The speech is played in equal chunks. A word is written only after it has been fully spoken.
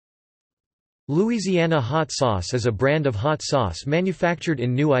Louisiana Hot Sauce is a brand of hot sauce manufactured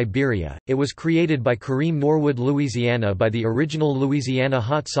in New Iberia. It was created by Kareem Norwood, Louisiana by the original Louisiana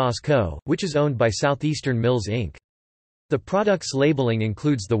Hot Sauce Co., which is owned by Southeastern Mills Inc. The product's labeling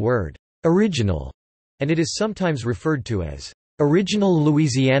includes the word "original", and it is sometimes referred to as "Original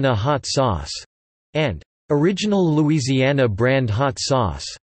Louisiana Hot Sauce" and "Original Louisiana Brand Hot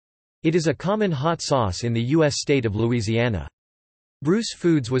Sauce". It is a common hot sauce in the U.S. state of Louisiana. Bruce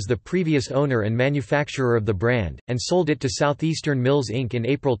Foods was the previous owner and manufacturer of the brand, and sold it to Southeastern Mills Inc. in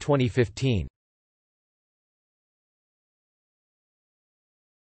April 2015.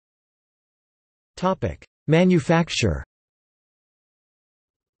 Manufacture.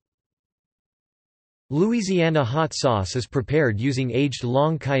 Louisiana hot sauce is prepared using aged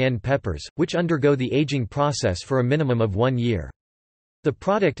long cayenne peppers, which undergo the aging process for a minimum of 1 year. The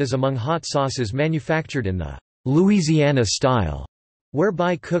product is among hot sauces manufactured in the Louisiana style,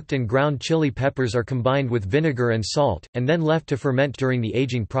 whereby cooked and ground chili peppers are combined with vinegar and salt, and then left to ferment during the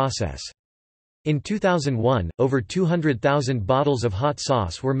aging process. In 2001, over 200,000 bottles of hot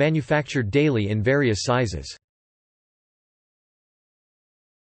sauce were manufactured daily in various sizes.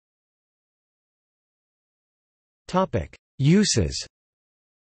 Uses.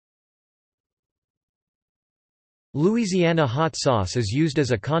 Louisiana hot sauce is used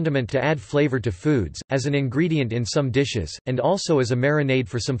as a condiment to add flavor to foods, as an ingredient in some dishes, and also as a marinade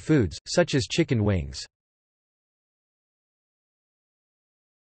for some foods, such as chicken wings.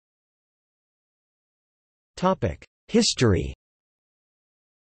 History.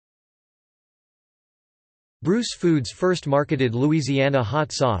 Bruce Foods first marketed Louisiana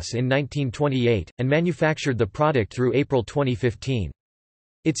hot sauce in 1928, and manufactured the product through April 2015.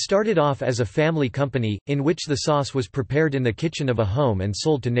 It started off as a family company, in which the sauce was prepared in the kitchen of a home and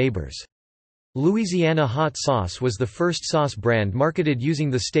sold to neighbors. Louisiana Hot Sauce was the first sauce brand marketed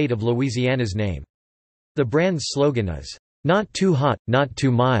using the state of Louisiana's name. The brand's slogan is, "Not too hot, not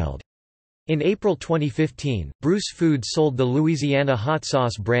too mild." In April 2015, Bruce Foods sold the Louisiana Hot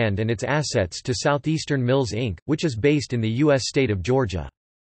Sauce brand and its assets to Southeastern Mills Inc., which is based in the U.S. state of Georgia.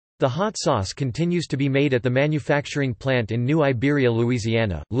 The hot sauce continues to be made at the manufacturing plant in New Iberia,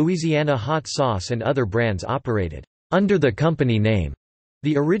 Louisiana. Louisiana Hot Sauce and other brands operated under the company name,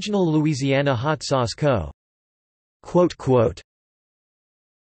 the original Louisiana Hot Sauce Co.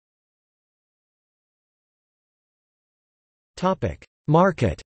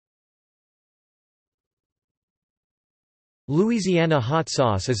 Market. Louisiana hot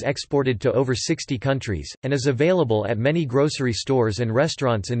sauce is exported to over 60 countries, and is available at many grocery stores and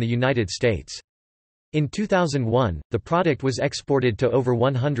restaurants in the United States. In 2001, the product was exported to over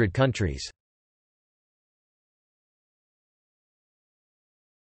 100 countries.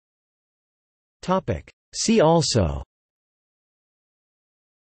 See also: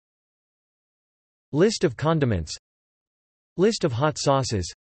 List of condiments, List of hot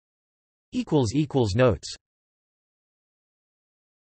sauces, Notes